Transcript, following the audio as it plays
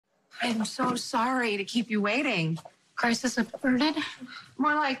I'm so sorry to keep you waiting. Crisis averted?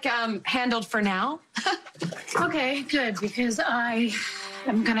 More like handled for now. Okay, good, because I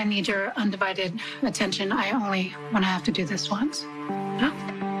am gonna need your undivided attention. I only wanna have to do this once. Huh?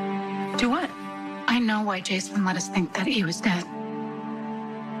 Do what? I know why Jason let us think that he was dead.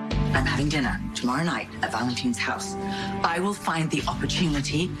 I'm having dinner tomorrow night at Valentine's house. I will find the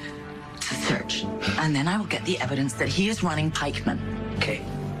opportunity to search, and then I will get the evidence that he is running Pikeman. Okay,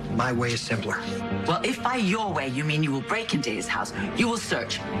 my way is simpler. Well, if by your way you mean you will break into his house, you will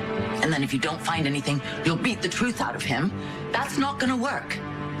search. And then if you don't find anything, you'll beat the truth out of him. That's not gonna work.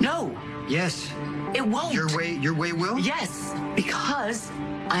 No. Yes. It won't. Your way will? Yes, because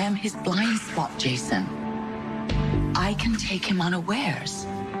I am his blind spot, Jason. I can take him unawares.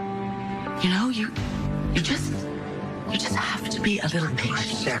 You know, you just have to be a little I've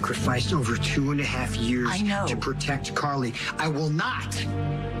patient. sacrificed over 2.5 years I know. to protect Carly. I will not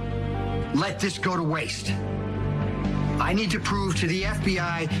let this go to waste. I need to prove to the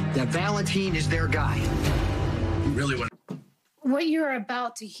FBI that Valentine is their guy. You really want What you're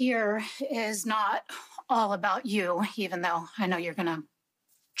about to hear is not all about you, even though I know you're gonna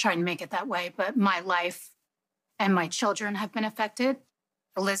try and make it that way, but my life and my children have been affected.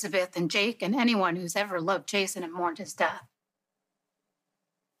 Elizabeth and Jake and anyone who's ever loved Jason and mourned his death.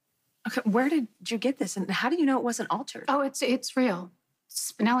 Okay, where did you get this, and how do you know it wasn't altered? Oh, it's real.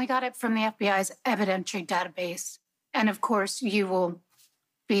 Spinelli got it from the FBI's evidentiary database. And of course, you will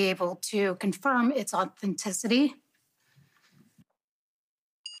be able to confirm its authenticity.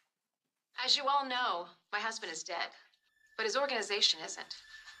 As you all know, my husband is dead, but his organization isn't.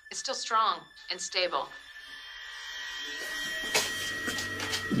 It's still strong and stable.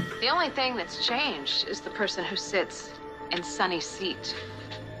 The only thing that's changed is the person who sits in Sonny's seat.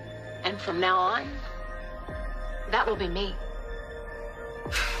 And from now on, that will be me.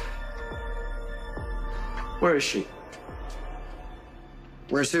 Where is she?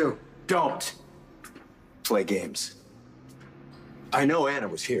 Where's who? Don't play games. I know Anna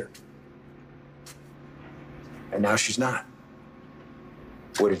was here. And now she's not.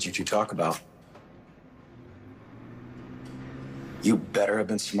 What did you two talk about? You better have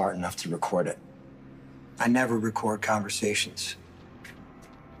been smart enough to record it. I never record conversations.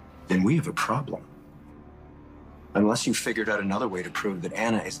 Then we have a problem. Unless you figured out another way to prove that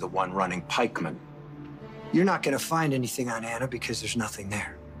Anna is the one running Pikeman. You're not going to find anything on Anna because there's nothing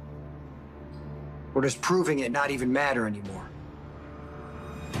there. Or does proving it not even matter anymore?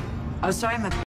 Oh, sorry, I'm a